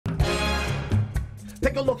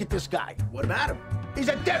Take a look at this guy. What about him? He's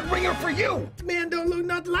a dead ringer for you. The man don't look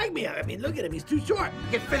nothing like me. I mean, look at him. He's too short.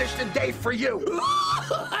 Get finished today for you.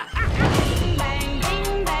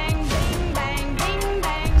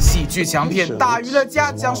 喜剧强片《大娱乐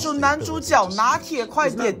家》讲述男主角拿铁快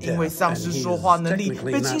点因为丧失说话能力，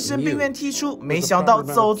被精神病院踢出。没想到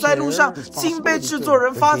走在路上，竟被制作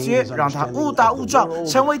人发觉，让他误打误撞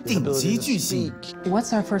成为顶级巨星。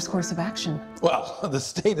What's our first course of action? Well, the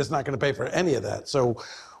state is not going to pay for any of that, so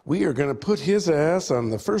we are going to put his ass on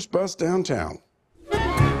the first bus downtown.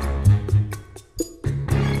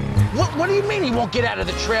 What do you mean he won't get out of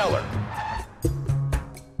the trailer?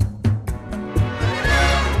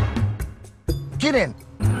 Get in.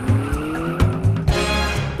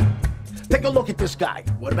 Take a look at this guy.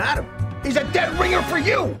 What about him? He's a dead ringer for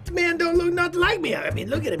you. The man don't look nothing like me. I mean,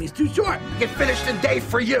 look at him. He's too short. Get finished today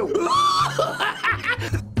for you.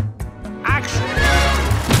 Action.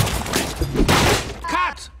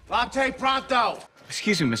 Cut. Latte pronto.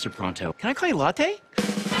 Excuse me, Mr. Pronto. Can I call you Latte?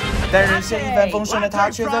 但人生一帆风顺的他，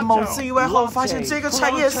却在某次意外后发现，这个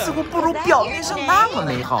产业似乎不如表面上那么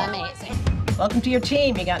美好。 Welcome to your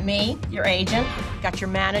team. You got me, your agent, got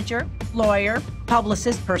your manager, lawyer,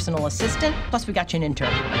 publicist, personal assistant, plus we got you an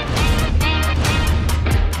intern.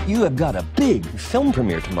 You have got a big film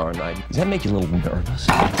premiere tomorrow night. Does that make you a little nervous?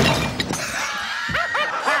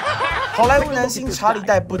 好莱坞男星查理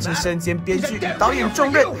戴不仅身兼编剧与导演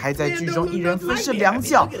重任，还在剧中一人分饰两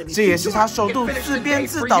角，这也是他首度自编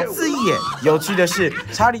自导自演。有趣的是，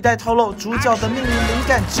查理戴透露，主角的命名灵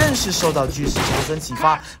感正是受到巨石强森启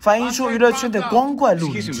发，反映出娱乐圈的光怪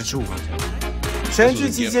陆离之处。全剧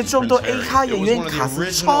集结众多 A 咖演员，卡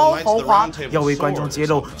司超豪华，要为观众揭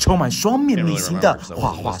露充满双面类型的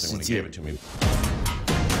花花世界。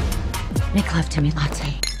Make love to me,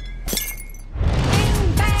 Latte.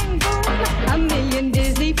 A million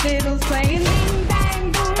Disney fiddles playing,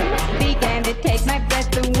 bing bang boom. Began to take my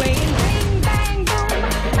breath away, bing bang boom.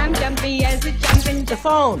 I'm jumpy as a jumping. The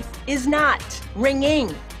phone is not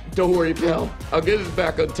ringing. Don't worry, pal. I'll get us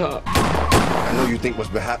back on top. I know you think what's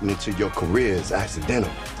been happening to your career is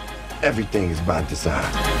accidental. Everything is by design.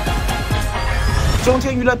 中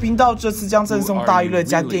天娱乐频道这次将赠送大娱乐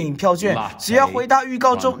家电影票券，只要回答预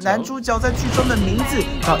告中男主角在剧中的名字，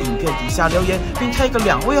到影片底下留言，并 tag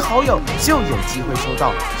 2位好友，就有机会抽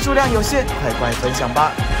到。数量有限，快分享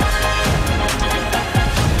吧！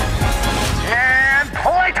 And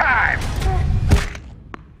play time.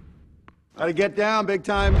 Gotta get down, big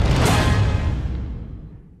time.